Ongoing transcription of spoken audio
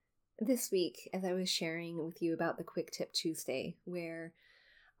This week, as I was sharing with you about the Quick Tip Tuesday, where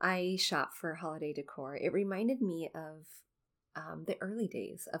I shop for holiday decor, it reminded me of the early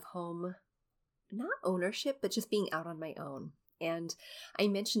days of home, not ownership, but just being out on my own. And I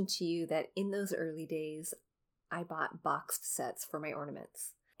mentioned to you that in those early days, I bought boxed sets for my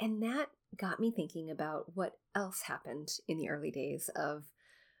ornaments. And that got me thinking about what else happened in the early days of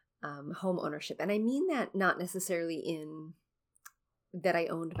home ownership. And I mean that not necessarily in that I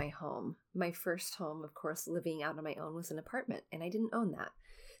owned my home. My first home, of course, living out on my own, was an apartment, and I didn't own that.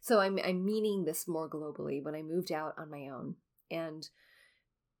 So I'm meaning this more globally when I moved out on my own. And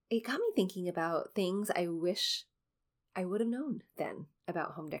it got me thinking about things I wish I would have known then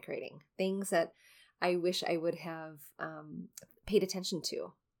about home decorating, things that I wish I would have paid attention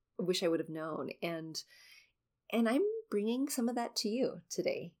to, wish I would have known. And I'm bringing some of that to you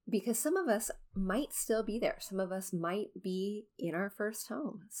today because some of us might still be there. Some of us might be in our first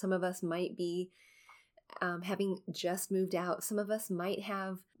home. Some of us might be having just moved out. Some of us might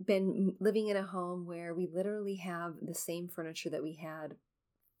have been living in a home where we literally have the same furniture that we had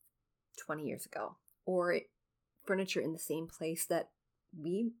 20 years ago, or furniture in the same place that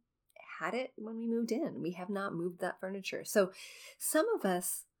we had it when we moved in. We have not moved that furniture. So some of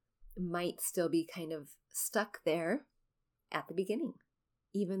us might still be kind of stuck there at the beginning,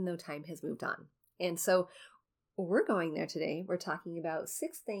 even though time has moved on. And so we're going there today. We're talking about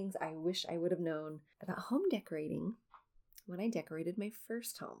 6 things I wish I would have known about home decorating when I decorated my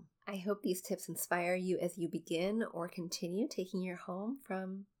first home. I hope these tips inspire you as you begin or continue taking your home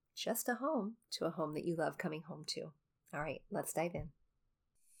from just a home to a home that you love coming home to. All right, let's dive in.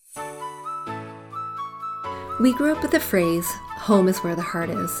 We grew up with the phrase, home is where the heart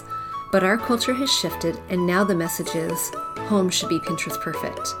is. But our culture has shifted, and now the message is, home should be Pinterest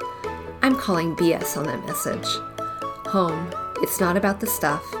perfect. I'm calling BS on that message. Home, it's not about the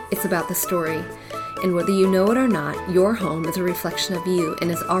stuff, it's about the story. And whether you know it or not, your home is a reflection of you and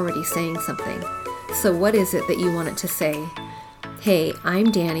is already saying something. So what is it that you want it to say? Hey,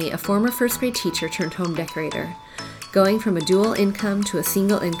 I'm Danny, a former first grade teacher turned home decorator. Going from a dual income to a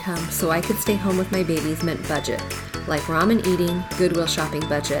single income so I could stay home with my babies meant budget, like ramen eating, Goodwill shopping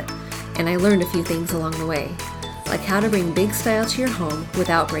budget. And I learned a few things along the way, like how to bring big style to your home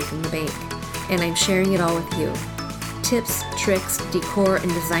without breaking the bank. And I'm sharing it all with you. Tips, tricks, decor,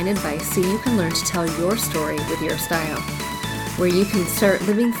 and design advice so you can learn to tell your story with your style. Where you can start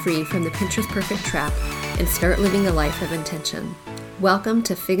living free from the Pinterest perfect trap and start living a life of intention. Welcome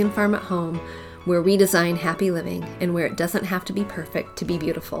to Fig and Farm at Home, where we design happy living and where it doesn't have to be perfect to be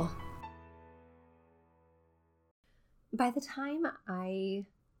beautiful. By the time I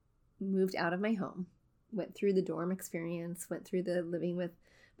moved out of my home, went through the dorm experience, went through the living with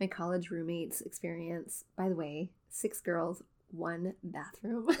my college roommates experience. By the way, 6 girls, 1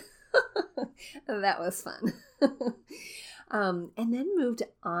 bathroom. That was fun. And then moved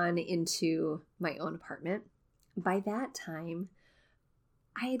on into my own apartment. By that time,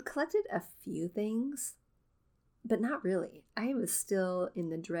 I had collected a few things, but not really. I was still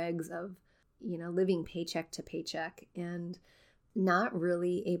in the dregs of, living paycheck to paycheck and not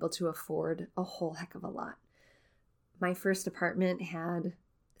really able to afford a whole heck of a lot. My first apartment had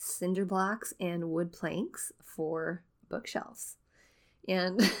cinder blocks and wood planks for bookshelves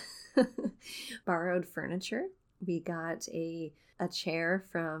and borrowed furniture. We got a chair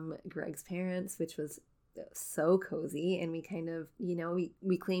from Greg's parents, which was so cozy. And we kind of,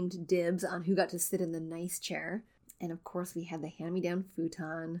 we claimed dibs on who got to sit in the nice chair. And of course we had the hand-me-down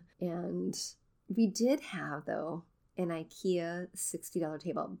futon. And we did have, though, an IKEA $60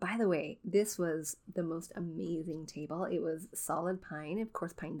 table. By the way, this was the most amazing table. It was solid pine. Of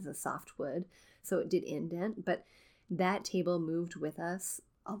course, pine is a soft wood, so it did indent, but that table moved with us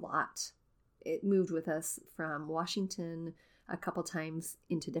a lot. It moved with us from Washington a couple times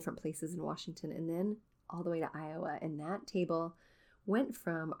into different places in Washington, and then all the way to Iowa. And that table went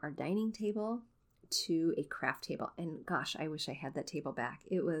from our dining table to a craft table. And gosh, I wish I had that table back.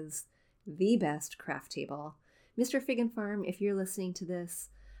 It was the best craft table. Mr. Fig and Farm, if you're listening to this,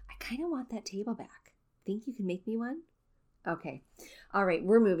 I kind of want that table back. Think you can make me one? Okay. All right,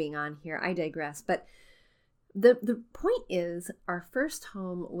 we're moving on here. I digress. But the point is, our first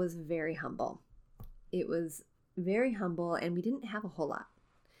home was very humble. It was very humble, and we didn't have a whole lot.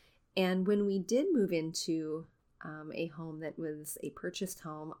 And when we did move into a home that was a purchased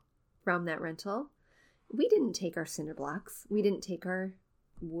home from that rental, we didn't take our cinder blocks. We didn't take our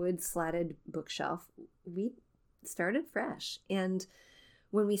wood slatted bookshelf. We started fresh. And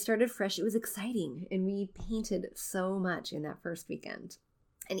when we started fresh, it was exciting. And we painted so much in that first weekend.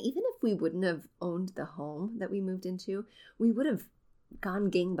 And even if we wouldn't have owned the home that we moved into, we would have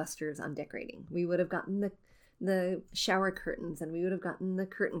gone gangbusters on decorating. We would have gotten the shower curtains, and we would have gotten the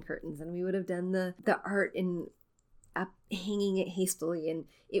curtains, and we would have done the art and up hanging it hastily, and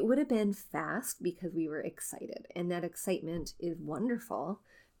it would have been fast because we were excited. And that excitement is wonderful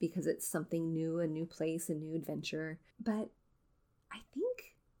because it's something new, a new place, a new adventure. But I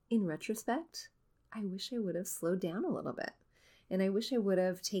think in retrospect, I wish I would have slowed down a little bit. And I wish I would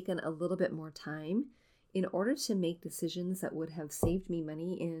have taken a little bit more time in order to make decisions that would have saved me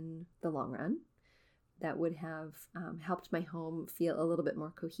money in the long run, that would have helped my home feel a little bit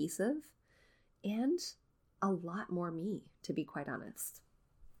more cohesive, and a lot more me, to be quite honest.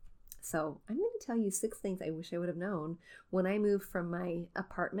 So I'm going to tell you 6 things I wish I would have known when I moved from my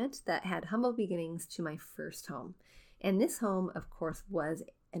apartment that had humble beginnings to my first home. And this home, of course, was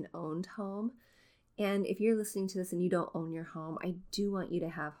an owned home. And if you're listening to this and you don't own your home, I do want you to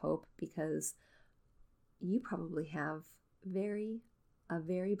have hope, because you probably have a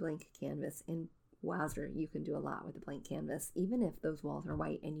very blank canvas, and wowzer, you can do a lot with a blank canvas, even if those walls are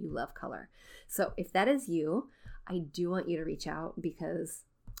white and you love color. So if that is you, I do want you to reach out, because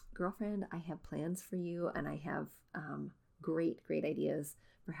girlfriend, I have plans for you, and I have great ideas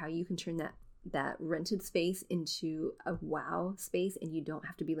for how you can turn that rented space into a wow space, and you don't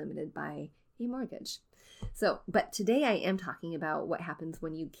have to be limited by a mortgage. So, but today I am talking about what happens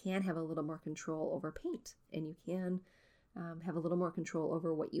when you can have a little more control over paint, and you can have a little more control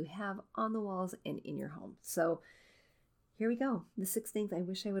over what you have on the walls and in your home. So here we go. The 6 things I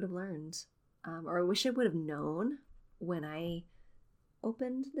wish I would have learned, or I wish I would have known when I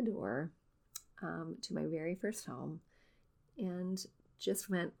opened the door to my very first home and just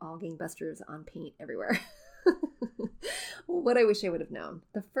went all gangbusters on paint everywhere. What I wish I would have known.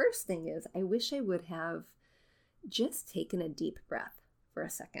 The first thing is, I wish I would have just taken a deep breath for a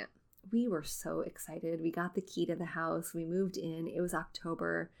second. We were so excited. We got the key to the house. We moved in. It was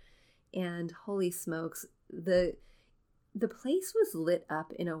October, and holy smokes, the place was lit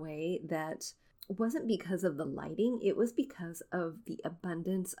up in a way that wasn't because of the lighting. It was because of the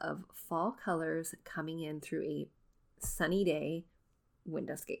abundance of fall colors coming in through a sunny day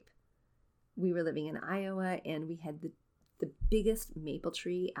windowscape. We were living in Iowa, and we had the biggest maple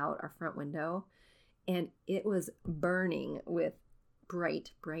tree out our front window, and it was burning with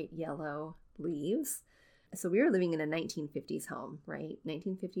bright yellow leaves. So we were living in a 1950s home, right?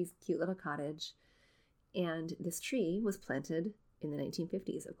 1950s cute little cottage. And this tree was planted in the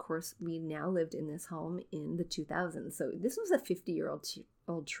 1950s. Of course, we now lived in this home in the 2000s. So this was a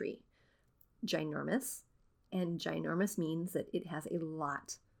 50-year-old tree. Ginormous. And ginormous means that it has a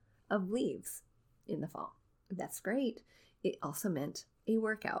lot of leaves in the fall. That's great. It also meant a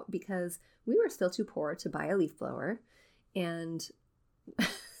workout, because we were still too poor to buy a leaf blower. And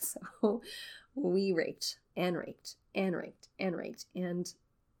so we raked and raked and raked and raked. And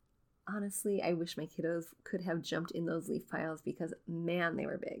honestly, I wish my kiddos could have jumped in those leaf piles, because man, they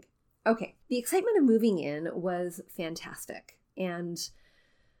were big. Okay, the excitement of moving in was fantastic. And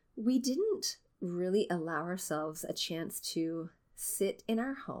we didn't really allow ourselves a chance to sit in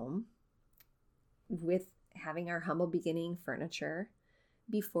our home with having our humble beginning furniture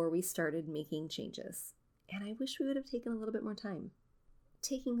before we started making changes. And I wish we would have taken a little bit more time.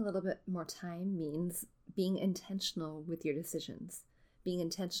 Taking a little bit more time means being intentional with your decisions, being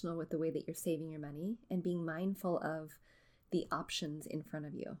intentional with the way that you're saving your money, and being mindful of the options in front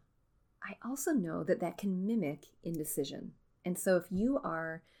of you. I also know that that can mimic indecision. And so if you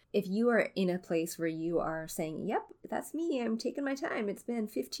are in a place where you are saying, yep, that's me, I'm taking my time, it's been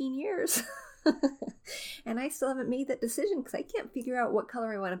 15 years, and I still haven't made that decision because I can't figure out what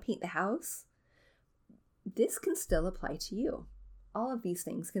color I want to paint the house, this can still apply to you. All of these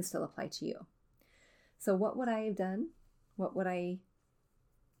things can still apply to you. So what would I have done?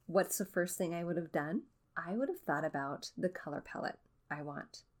 What's the first thing I would have done? I would have thought about the color palette I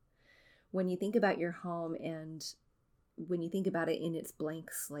want. When you think about your home, and when you think about it in its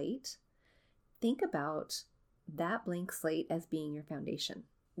blank slate, think about that blank slate as being your foundation.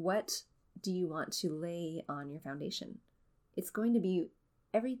 What do you want to lay on your foundation? It's going to be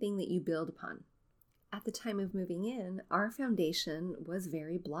everything that you build upon. At the time of moving in, our foundation was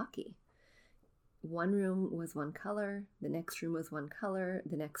very blocky. One room was one color, the next room was one color,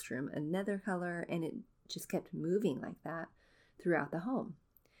 the next room another color, and it just kept moving like that throughout the home.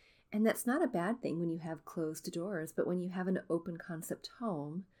 And that's not a bad thing when you have closed doors, but when you have an open concept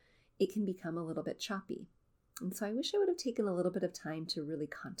home, it can become a little bit choppy. And so I wish I would have taken a little bit of time to really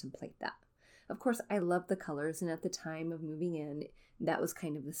contemplate that. Of course, I love the colors, and at the time of moving in, that was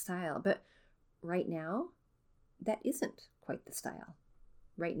kind of the style. But right now, that isn't quite the style.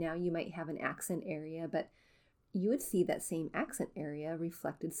 Right now, you might have an accent area, but you would see that same accent area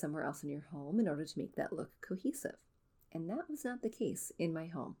reflected somewhere else in your home in order to make that look cohesive. And that was not the case in my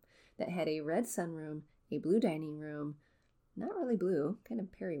home that had a red sunroom, a blue dining room, not really blue, kind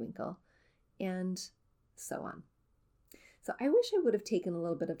of periwinkle, and so on. So I wish I would have taken a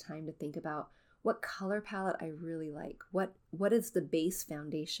little bit of time to think about what color palette I really like. What is the base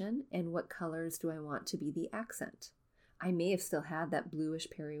foundation, and what colors do I want to be the accent? I may have still had that bluish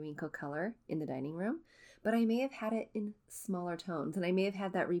periwinkle color in the dining room, but I may have had it in smaller tones, and I may have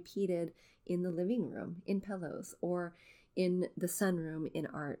had that repeated in the living room, in pillows, or in the sunroom in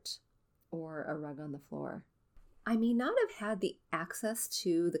art, or a rug on the floor. I may not have had the access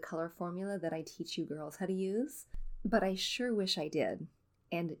to the color formula that I teach you girls how to use, but I sure wish I did,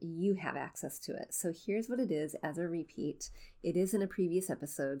 and you have access to it. So here's what it is as a repeat. It is in a previous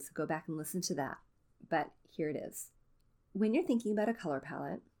episode, so go back and listen to that, but here it is. When you're thinking about a color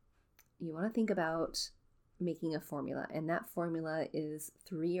palette, you want to think about making a formula, and that formula is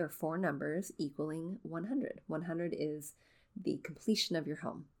 3 or 4 numbers equaling 100. 100 is the completion of your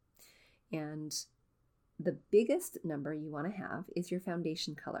home. And the biggest number you want to have is your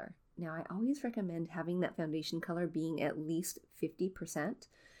foundation color. Now, I always recommend having that foundation color being at least 50%,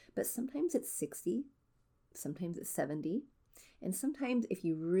 but sometimes it's 60, sometimes it's 70, and sometimes if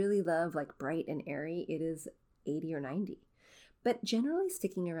you really love like bright and airy, it is 80 or 90. But generally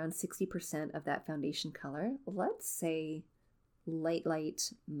sticking around 60% of that foundation color, let's say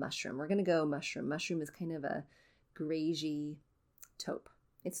light mushroom. We're going to go mushroom. Mushroom is kind of a greigey taupe.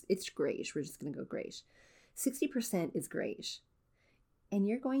 It's grayish. We're just going to go grayish. 60% is grayish. And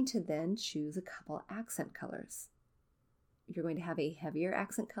you're going to then choose a couple accent colors. You're going to have a heavier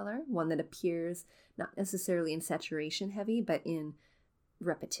accent color, one that appears not necessarily in saturation heavy, but in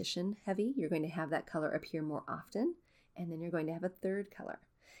repetition heavy. You're going to have that color appear more often. And then you're going to have a third color.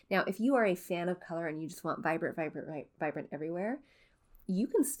 Now, if you are a fan of color and you just want vibrant everywhere, you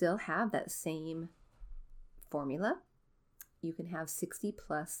can still have that same formula. You can have 60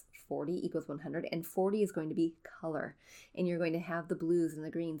 plus 40 equals 100, and 40 is going to be color. And you're going to have the blues and the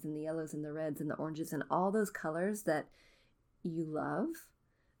greens and the yellows and the reds and the oranges and all those colors that you love,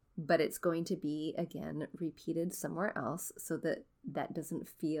 but it's going to be, again, repeated somewhere else so that it doesn't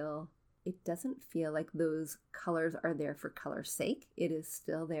feel like those colors are there for color's sake. It is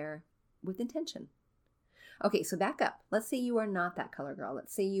still there with intention. Okay, so back up. Let's say you are not that color girl.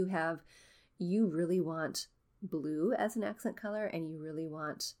 Let's say you really want blue as an accent color and you really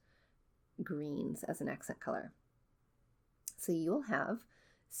want greens as an accent color. So you'll have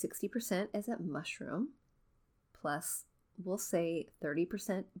 60% as a mushroom plus, we'll say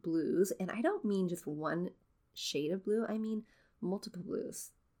 30% blues. And I don't mean just one shade of blue. I mean multiple blues.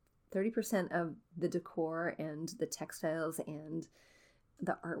 30% of the decor and the textiles and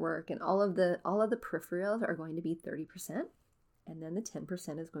the artwork and all of the peripherals are going to be 30%. And then the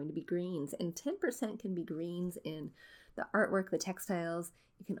 10% is going to be greens. And 10% can be greens in the artwork, the textiles.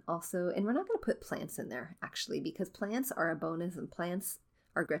 You can also, and we're not going to put plants in there actually, because plants are a bonus and plants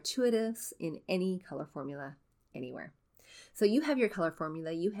are gratuitous in any color formula anywhere. So you have your color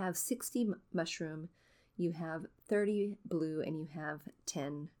formula. You have 60 mushroom, you have 30 blue, and you have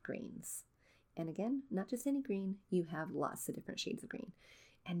 10 greens. And again, not just any green, you have lots of different shades of green.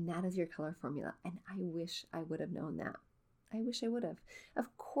 And that is your color formula. And I wish I would have known that. I wish I would have.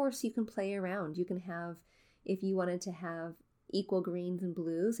 Of course, you can play around. You can have, if you wanted to have equal greens and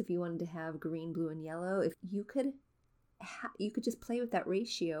blues, if you wanted to have green, blue, and yellow, if you could just play with that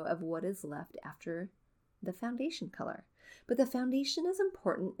ratio of what is left after the foundation color. But the foundation is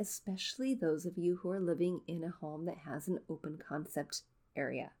important, especially those of you who are living in a home that has an open concept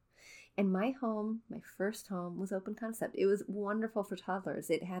area. And my home, my first home, was open concept. It was wonderful for toddlers.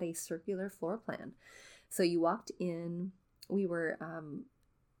 It had a circular floor plan. So you walked in, we were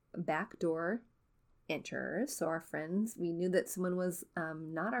back door enterers. So our friends, we knew that someone was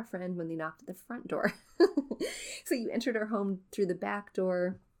not our friend when they knocked at the front door. So you entered our home through the back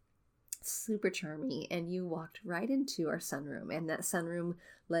door, super charming, and you walked right into our sunroom. And that sunroom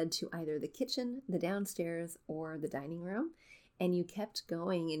led to either the kitchen, the downstairs, or the dining room. And you kept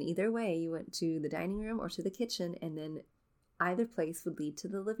going in either way. You went to the dining room or to the kitchen, and then either place would lead to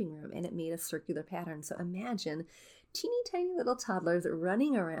the living room, and it made a circular pattern. So imagine teeny tiny little toddlers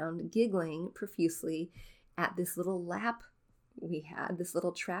running around, giggling profusely at this little lap we had, this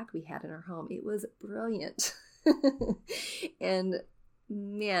little track we had in our home. It was brilliant. And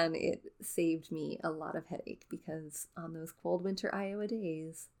man, it saved me a lot of headache, because on those cold winter Iowa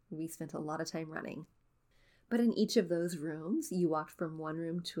days, we spent a lot of time running. But in each of those rooms, you walked from one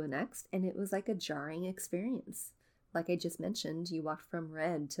room to the next, and it was like a jarring experience. Like I just mentioned, you walked from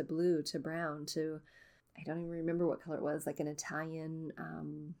red to blue to brown to I don't even remember what color it was, like an Italian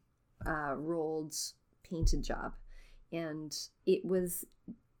rolled painted job. And it was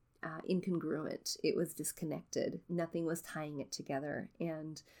incongruent. It was disconnected. Nothing was tying it together.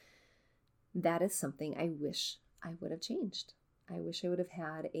 And that is something I wish I would have changed. I wish I would have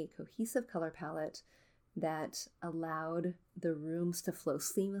had a cohesive color palette that allowed the rooms to flow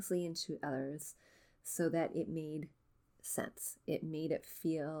seamlessly into others so that it made sense. It made it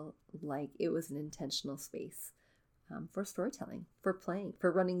feel like it was an intentional space for storytelling, for playing,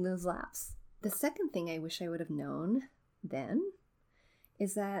 for running those laps. The second thing I wish I would have known then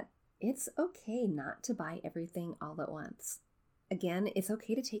is that it's okay not to buy everything all at once. Again, it's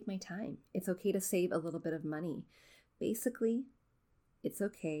okay to take my time. It's okay to save a little bit of money. Basically, it's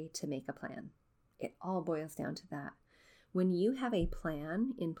okay to make a plan. It all boils down to that. When you have a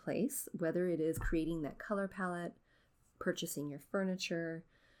plan in place, whether it is creating that color palette, purchasing your furniture,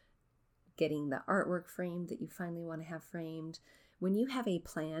 getting the artwork framed that you finally want to have framed, when you have a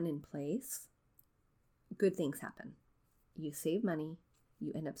plan in place, good things happen. You save money,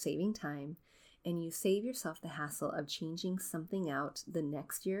 you end up saving time, and you save yourself the hassle of changing something out the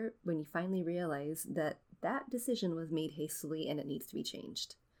next year when you finally realize that that decision was made hastily and it needs to be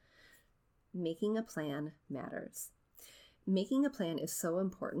changed. Making a plan matters. Making a plan is so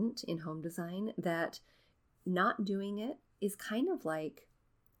important in home design that not doing it is kind of like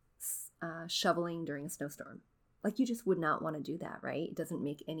shoveling during a snowstorm. Like, you just would not want to do that, right? It doesn't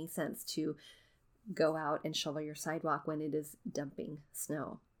make any sense to go out and shovel your sidewalk when it is dumping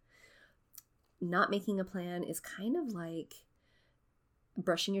snow. Not making a plan is kind of like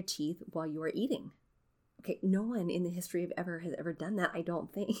brushing your teeth while you are eating. Okay, no one in the history of ever has ever done that, I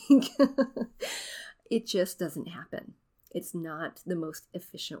don't think. It just doesn't happen. It's not the most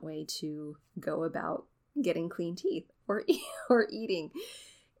efficient way to go about getting clean teeth or eating.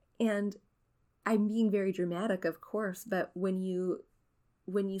 And I'm being very dramatic, of course, but when you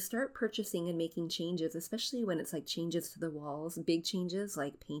start purchasing and making changes, especially when it's like changes to the walls, big changes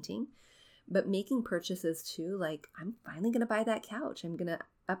like painting, but making purchases too, like I'm finally going to buy that couch. I'm going to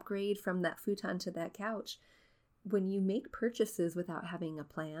upgrade from that futon to that couch. When you make purchases without having a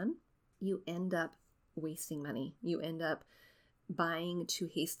plan, you end up wasting money. You end up buying too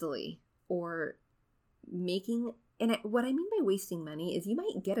hastily or making, and what I mean by wasting money is you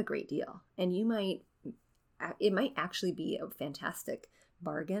might get a great deal and it might actually be a fantastic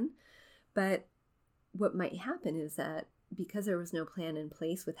bargain, but what might happen is that because there was no plan in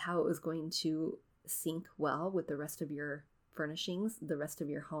place with how it was going to sync well with the rest of your furnishings, the rest of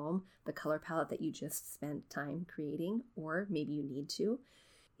your home, the color palette that you just spent time creating, or maybe you need to,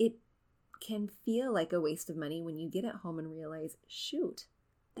 it can feel like a waste of money when you get at home and realize, shoot,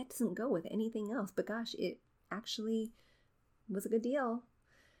 that doesn't go with anything else, but gosh, it actually was a good deal.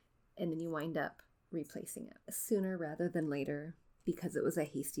 And then you wind up replacing it sooner rather than later because it was a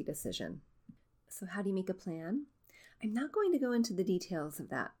hasty decision. So how do you make a plan? I'm not going to go into the details of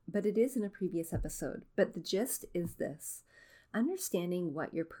that, but it is in a previous episode. But the gist is this: understanding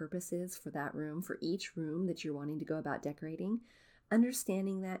what your purpose is for that room, for each room that you're wanting to go about decorating,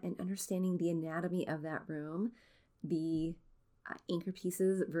 understanding that and understanding the anatomy of that room, the anchor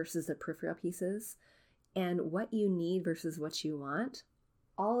pieces versus the peripheral pieces, and what you need versus what you want.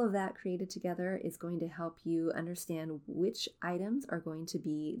 All of that created together is going to help you understand which items are going to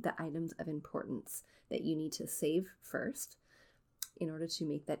be the items of importance that you need to save first in order to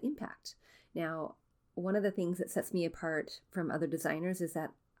make that impact. Now, one of the things that sets me apart from other designers is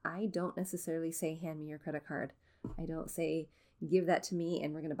that I don't necessarily say, hand me your credit card. I don't say, give that to me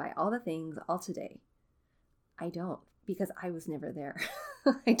and we're going to buy all the things all today. I don't, because I was never there.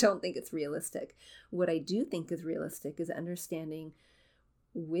 I don't think it's realistic. What I do think is realistic is understanding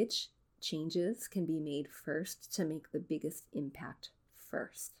which changes can be made first to make the biggest impact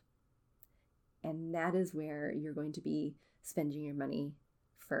first. And that is where you're going to be spending your money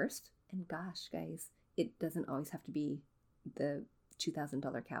first. And gosh, guys, it doesn't always have to be the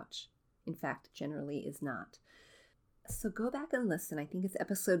 $2,000 couch. In fact, generally is not. So go back and listen. I think it's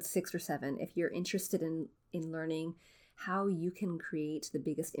episode 6 or 7 if you're interested in learning how you can create the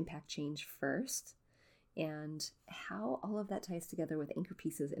biggest impact change first, and how all of that ties together with anchor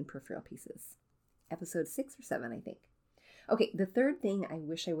pieces and peripheral pieces. Episode 6 or 7, I think. Okay, the third thing I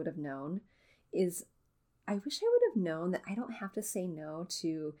wish I would have known is I wish I would have known that I don't have to say no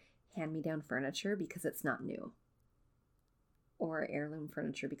to hand-me-down furniture because it's not new, or heirloom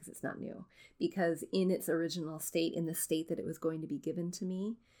furniture because it's not new. Because in its original state, in the state that it was going to be given to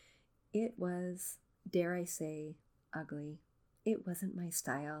me, it was, dare I say, ugly. It wasn't my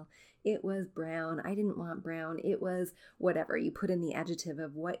style. It was brown. I didn't want brown. It was whatever. You put in the adjective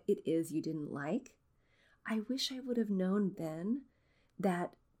of what it is you didn't like. I wish I would have known then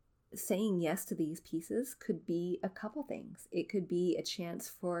that saying yes to these pieces could be a couple things. It could be a chance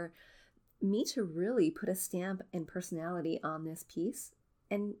for me to really put a stamp and personality on this piece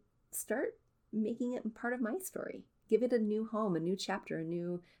and start making it part of my story. Give it a new home, a new chapter, a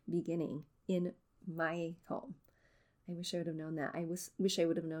new beginning in my home. I wish I would have known that. I wish I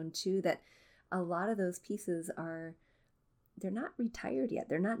would have known too that a lot of those pieces they're not retired yet.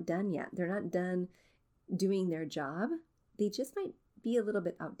 They're not done yet. They're not done doing their job. They just might be a little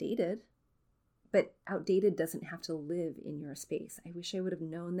bit outdated, but outdated doesn't have to live in your space. I wish I would have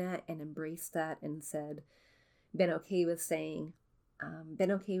known that and embraced that and been okay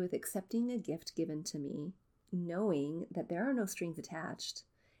with accepting a gift given to me, knowing that there are no strings attached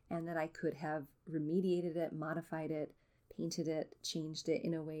and that I could have remediated it, modified it, painted it, changed it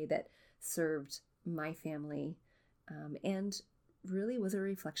in a way that served my family and really was a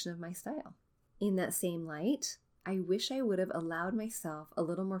reflection of my style. In that same light, I wish I would have allowed myself a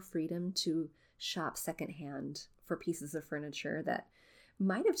little more freedom to shop secondhand for pieces of furniture that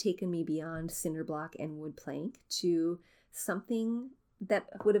might have taken me beyond cinder block and wood plank to something that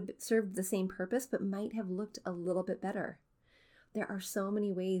would have served the same purpose but might have looked a little bit better. There are so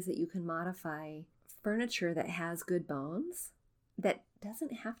many ways that you can modify furniture that has good bones. That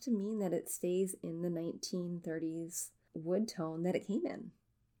doesn't have to mean that it stays in the 1930s wood tone that it came in.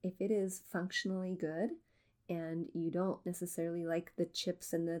 If it is functionally good and you don't necessarily like the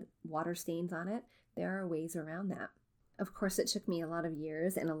chips and the water stains on it, there are ways around that. Of course, it took me a lot of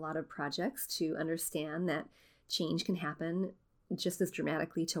years and a lot of projects to understand that change can happen just as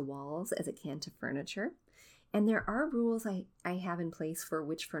dramatically to walls as it can to furniture. And there are rules I have in place for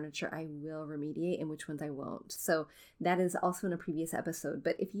which furniture I will remediate and which ones I won't. So that is also in a previous episode.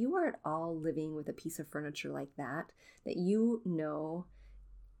 But if you are at all living with a piece of furniture like that you know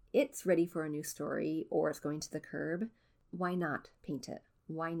it's ready for a new story or it's going to the curb, why not paint it?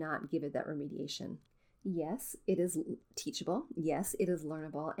 Why not give it that remediation? Yes, it is teachable. Yes, it is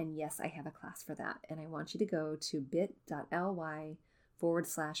learnable. And yes, I have a class for that. And I want you to go to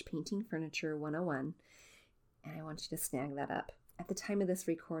bit.ly/painting furniture 101. And I want you to snag that up. At the time of this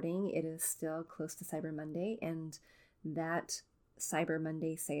recording, it is still close to Cyber Monday, and that Cyber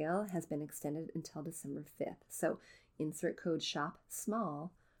Monday sale has been extended until December 5th. So insert code SHOP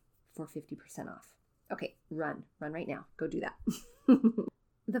SMALL for 50% off. Okay, run right now. Go do that.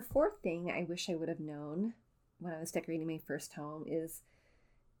 The fourth thing I wish I would have known when I was decorating my first home is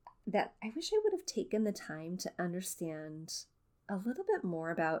that I wish I would have taken the time to understand a little bit more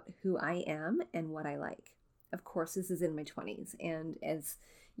about who I am and what I like. Of course, this is in my 20s, and as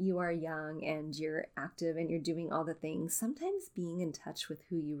you are young and you're active and you're doing all the things, sometimes being in touch with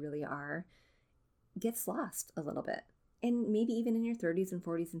who you really are gets lost a little bit. And maybe even in your 30s and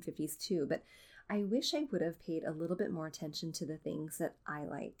 40s and 50s too. But I wish I would have paid a little bit more attention to the things that I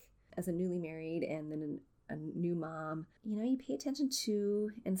like. As a newly married and then a new mom, you pay attention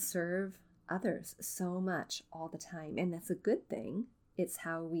to and serve others so much all the time. And that's a good thing. It's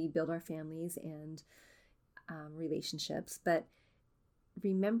how we build our families and relationships. But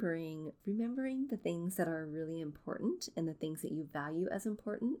remembering the things that are really important and the things that you value as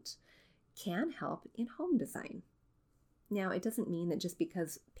important can help in home design. Now, it doesn't mean that just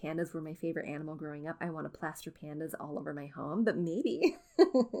because pandas were my favorite animal growing up, I want to plaster pandas all over my home, but maybe.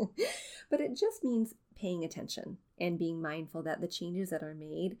 But it just means paying attention and being mindful that the changes that are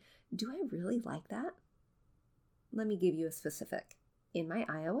made, do I really like that? Let me give you a specific. In my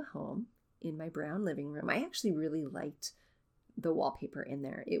Iowa home, in my brown living room, I actually really liked the wallpaper in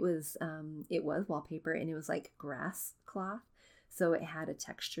there. It was wallpaper, and it was like grass cloth, so it had a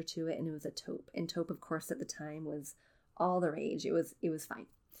texture to it, and it was a taupe. And taupe, of course, at the time was all the rage. It was fine.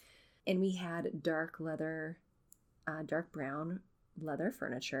 And we had dark brown leather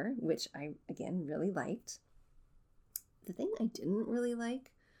furniture, which I, again, really liked. The thing I didn't really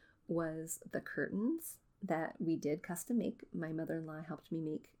like was the curtains that we did custom make. My mother-in-law helped me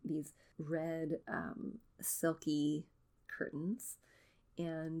make these red silky curtains,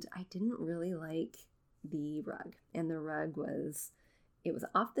 and I didn't really like the rug. And the rug was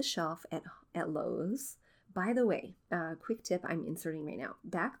off the shelf at Lowe's. By the way, quick tip I'm inserting right now.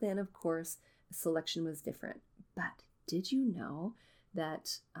 Back then, of course, selection was different. But did you know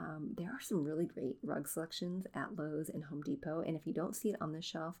that there are some really great rug selections at Lowe's and Home Depot? And if you don't see it on the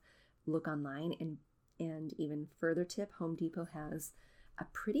shelf, look online. And even further tip, Home Depot has a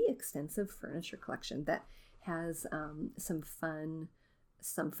pretty extensive furniture collection that has some fun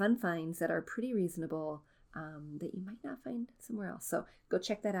finds that are pretty reasonable that you might not find somewhere else. So go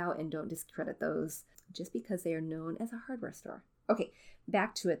check that out and don't discredit those just because they are known as a hardware store. Okay,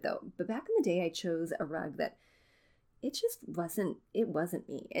 back to it though. But back in the day, I chose a rug that it just wasn't, it wasn't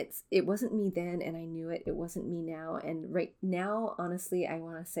me. It wasn't me then, and I knew it. It wasn't me now. And right now, honestly, I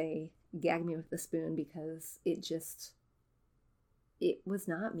want to say gag me with the spoon, because it was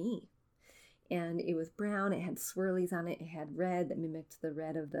not me. And it was brown, it had swirlies on it, it had red that mimicked the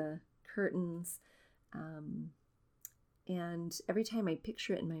red of the curtains. And every time I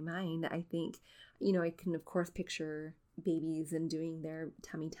picture it in my mind, I think, I can of course picture babies and doing their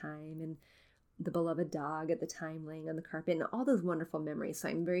tummy time, and the beloved dog at the time laying on the carpet, and all those wonderful memories. So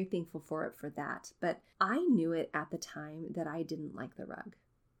I'm very thankful for it for that. But I knew it at the time that I didn't like the rug.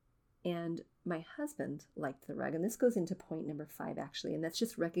 And my husband liked the rug. And this goes into point number 5, actually. And that's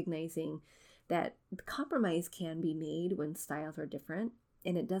just recognizing that compromise can be made when styles are different.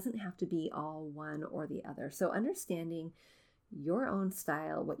 And it doesn't have to be all one or the other. So understanding your own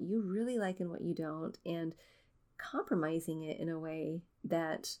style, what you really like and what you don't, and compromising it in a way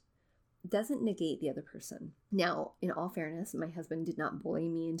that doesn't negate the other person. Now, in all fairness, my husband did not bully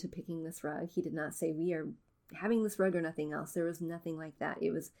me into picking this rug. He did not say, we are having this rug or nothing else. There was nothing like that.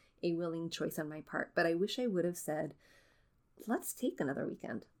 It was a willing choice on my part. But I wish I would have said, let's take another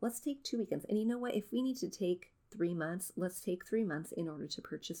weekend. Let's take 2 weekends. And you know what? If we need to take 3 months, let's take 3 months in order to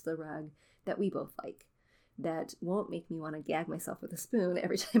purchase the rug that we both like, that won't make me want to gag myself with a spoon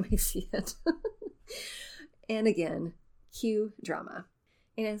every time I see it. And again, cue drama.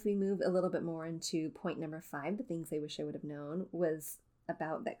 And as we move a little bit more into point number 5, the things I wish I would have known was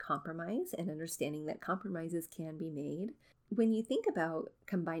about that compromise and understanding that compromises can be made. When you think about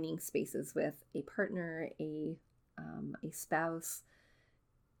combining spaces with a partner, a spouse,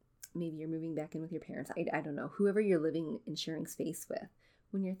 maybe you're moving back in with your parents, I don't know, whoever you're living and sharing space with,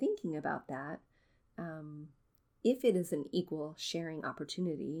 when you're thinking about that, if it is an equal sharing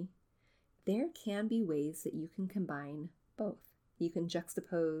opportunity, there can be ways that you can combine both. You can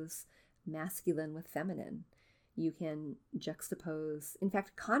juxtapose masculine with feminine. You can juxtapose, in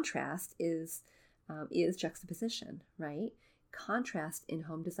fact, contrast is juxtaposition, right? Contrast in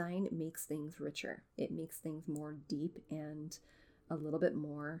home design makes things richer. It makes things more deep and a little bit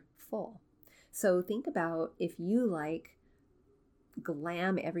more full. So think about, if you like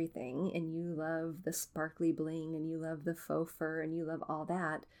glam everything and you love the sparkly bling and you love the faux fur and you love all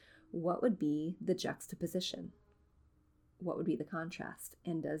that, what would be the juxtaposition? What would be the contrast?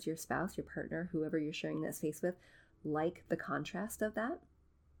 And does your spouse, your partner, whoever you're sharing that space with, like the contrast of that?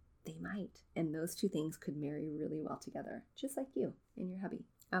 They might. And those two things could marry really well together, just like you and your hubby.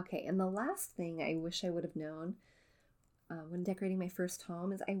 Okay, and the last thing I wish I would have known when decorating my first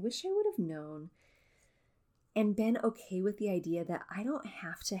home is I wish I would have known and been okay with the idea that I don't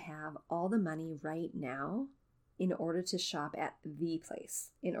have to have all the money right now in order to shop at the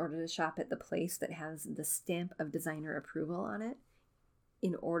place, in order to shop at the place that has the stamp of designer approval on it,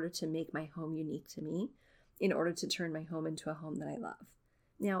 in order to make my home unique to me, in order to turn my home into a home that I love.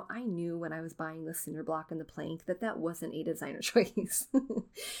 Now, I knew when I was buying the cinder block and the plank that wasn't a designer choice.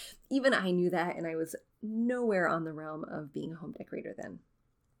 Even I knew that, and I was nowhere on the realm of being a home decorator then.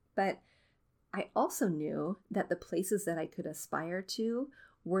 But I also knew that the places that I could aspire to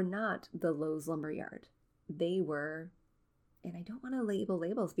were not the Lowe's Lumberyard. They were, and I don't want to label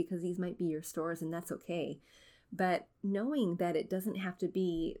labels because these might be your stores and that's okay, but knowing that it doesn't have to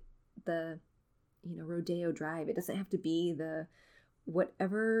be the, Rodeo Drive, it doesn't have to be the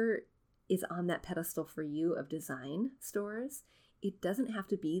whatever is on that pedestal for you of design stores, it doesn't have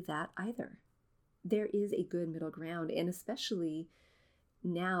to be that either. There is a good middle ground, and especially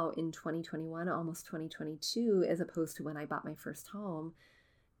now in 2021, almost 2022, as opposed to when I bought my first home,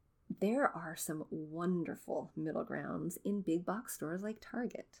 there are some wonderful middle grounds in big box stores like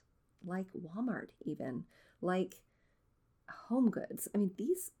Target, like Walmart even, like Home Goods. I mean,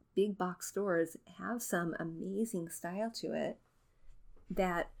 these big box stores have some amazing style to it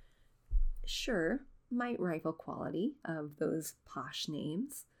that sure might rival quality of those posh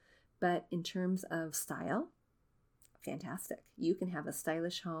names, but in terms of style, fantastic. You can have a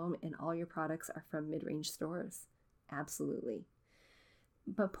stylish home and all your products are from mid-range stores. Absolutely.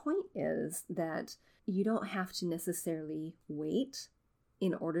 But point is that you don't have to necessarily wait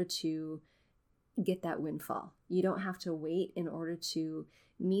in order to get that windfall. You don't have to wait in order to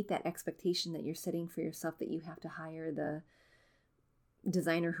meet that expectation that you're setting for yourself that you have to hire the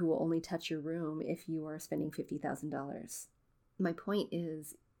designer who will only touch your room if you are spending $50,000. My point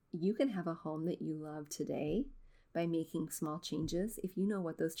is, you can have a home that you love today by making small changes if you know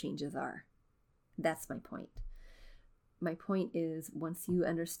what those changes are. That's my point. My point is, once you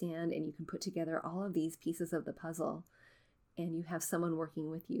understand and you can put together all of these pieces of the puzzle and you have someone working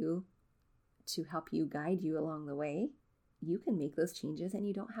with you to help you guide you along the way, you can make those changes and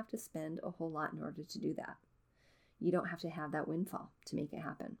you don't have to spend a whole lot in order to do that. You don't have to have that windfall to make it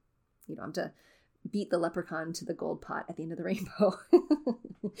happen. You don't have to beat the leprechaun to the gold pot at the end of the rainbow.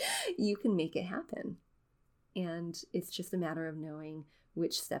 You can make it happen. And it's just a matter of knowing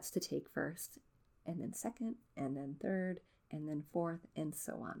which steps to take first, and then second, and then third, and then fourth, and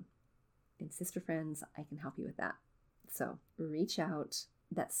so on. And sister friends, I can help you with that. So reach out.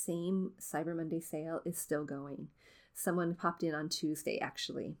 That same Cyber Monday sale is still going. Someone popped in on Tuesday,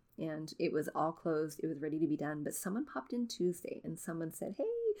 actually, and it was all closed. It was ready to be done, but someone popped in Tuesday and someone said, hey,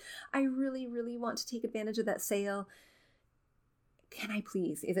 I really, really want to take advantage of that sale. Can I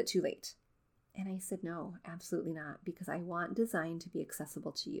please? Is it too late? And I said, no, absolutely not, because I want design to be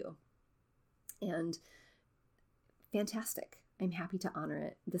accessible to you. And fantastic. I'm happy to honor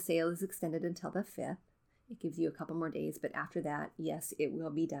it. The sale is extended until the 5th. It gives you a couple more days, but after that, yes, it will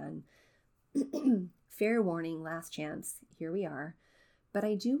be done. Fair warning, last chance. Here we are. But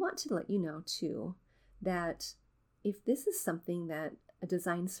I do want to let you know, too, that if this is something that a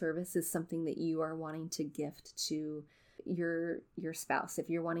design service is something that you are wanting to gift to your spouse, if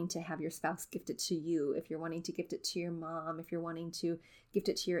you're wanting to have your spouse gift it to you, if you're wanting to gift it to your mom, if you're wanting to gift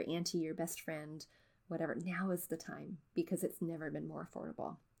it to your auntie, your best friend, whatever, now is the time, because it's never been more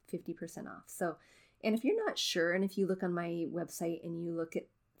affordable, 50% off. So, and if you're not sure, and if you look on my website and you look at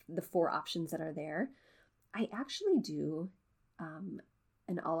the 4 options that are there, I actually do an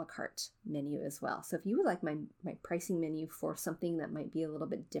a la carte menu as well. So if you would like my pricing menu for something that might be a little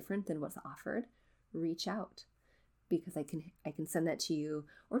bit different than what's offered, reach out, because I can send that to you,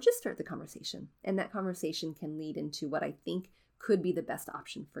 or just start the conversation. And that conversation can lead into what I think could be the best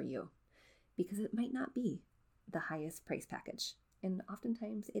option for you, because it might not be the highest price package. And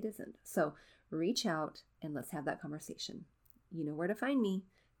oftentimes it isn't. So reach out and let's have that conversation. You know where to find me,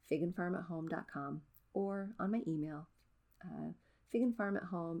 figandfarmathome.com, or on my email,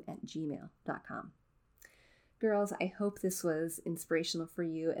 figandfarmathome@gmail.com. Girls, I hope this was inspirational for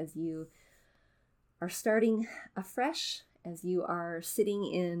you as you are starting afresh, as you are sitting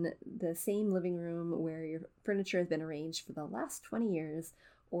in the same living room where your furniture has been arranged for the last 20 years,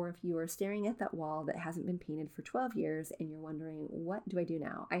 or if you are staring at that wall that hasn't been painted for 12 years and you're wondering, what do I do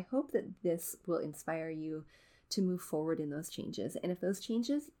now? I hope that this will inspire you to move forward in those changes. And if those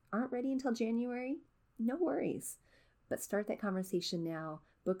changes aren't ready until January, no worries. But start that conversation now,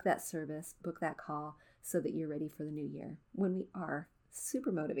 book that service, book that call, so that you're ready for the new year, when we are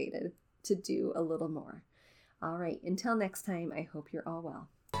super motivated to do a little more. All right, until next time, I hope you're all well.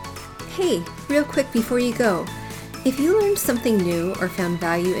 Hey, real quick before you go, if you learned something new or found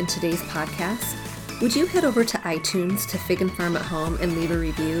value in today's podcast, would you head over to iTunes to Fig and Farm at Home and leave a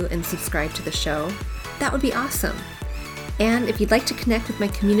review and subscribe to the show? That would be awesome. And if you'd like to connect with my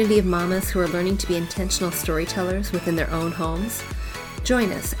community of mamas who are learning to be intentional storytellers within their own homes,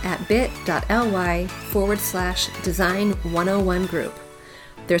 join us at bit.ly/design101 group.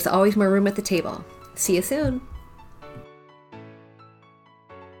 There's always more room at the table. See you soon.